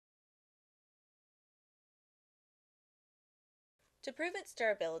To prove its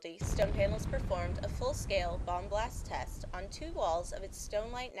durability, Stone Panels performed a full-scale bomb blast test on 2 walls of its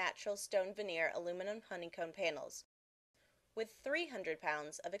StoneLite natural stone veneer aluminum honeycomb panels, with 300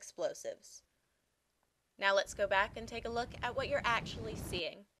 pounds of explosives. Now let's go back and take a look at what you're actually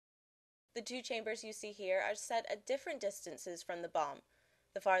seeing. The 2 chambers you see here are set at different distances from the bomb,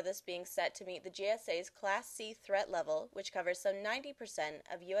 the farthest being set to meet the GSA's Class C threat level, which covers some 90%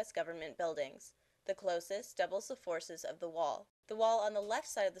 of U.S. government buildings. The closest doubles the forces of the wall. The wall on the left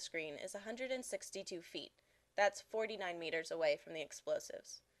side of the screen is 162 feet. That's 49 meters away from the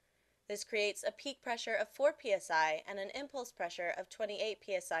explosives. This creates a peak pressure of 4 psi and an impulse pressure of 28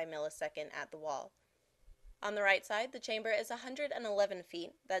 psi millisecond at the wall. On the right side, the chamber is 111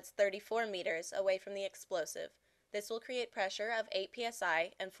 feet, that's 34 meters, away from the explosive. This will create pressure of 8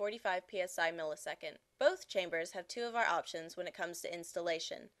 psi and 45 psi millisecond. Both chambers have 2 of our options when it comes to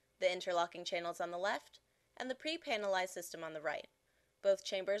installation: the interlocking channels on the left, and the pre-panelized system on the right. Both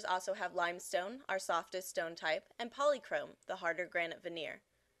chambers also have limestone, our softest stone type, and polychrome, the harder granite veneer.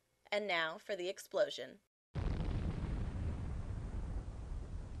 And now for the explosion.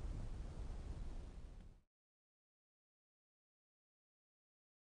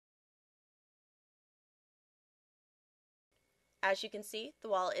 As you can see, the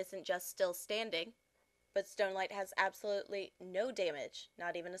wall isn't just still standing, but StoneLite has absolutely no damage,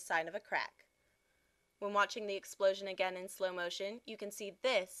 not even a sign of a crack. When watching the explosion again in slow motion, you can see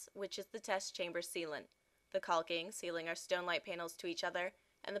this, which is the test chamber sealant. The caulking, sealing our StoneLite panels to each other,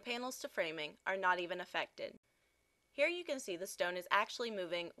 and the panels to framing are not even affected. Here you can see the stone is actually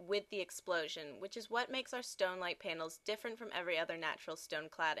moving with the explosion, which is what makes our StoneLite panels different from every other natural stone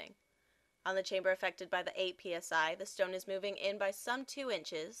cladding. On the chamber affected by the 8 psi, the stone is moving in by some 2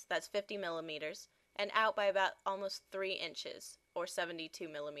 inches, that's 50 millimeters, and out by about almost 3 inches, or 72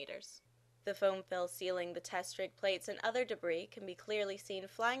 millimeters. The foam fill sealing the test rig plates and other debris can be clearly seen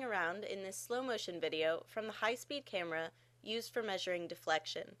flying around in this slow motion video from the high-speed camera used for measuring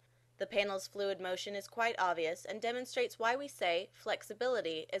deflection. The panel's fluid motion is quite obvious and demonstrates why we say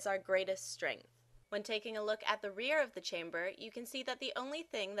flexibility is our greatest strength. When taking a look at the rear of the chamber, you can see that the only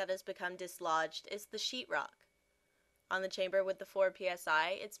thing that has become dislodged is the sheetrock. On the chamber with the 4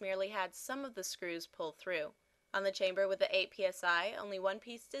 psi, it's merely had some of the screws pull through. On the chamber with the 8 psi, only one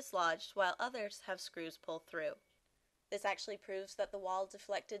piece dislodged, while others have screws pull through. This actually proves that the wall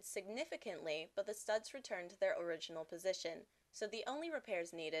deflected significantly, but the studs returned to their original position, so the only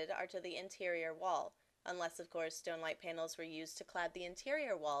repairs needed are to the interior wall, unless of course StoneLite panels were used to clad the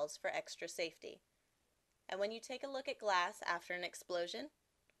interior walls for extra safety. And when you take a look at glass after an explosion,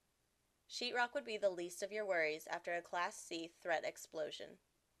 sheetrock would be the least of your worries after a Class C threat explosion.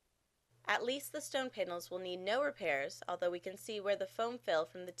 At least the stone panels will need no repairs, although we can see where the foam fill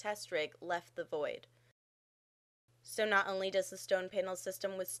from the test rig left the void. So not only does the stone panel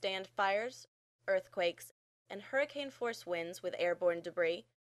system withstand fires, earthquakes, and hurricane-force winds with airborne debris,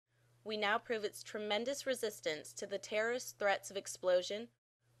 we now prove its tremendous resistance to the terrorist threats of explosion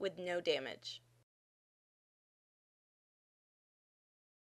with no damage.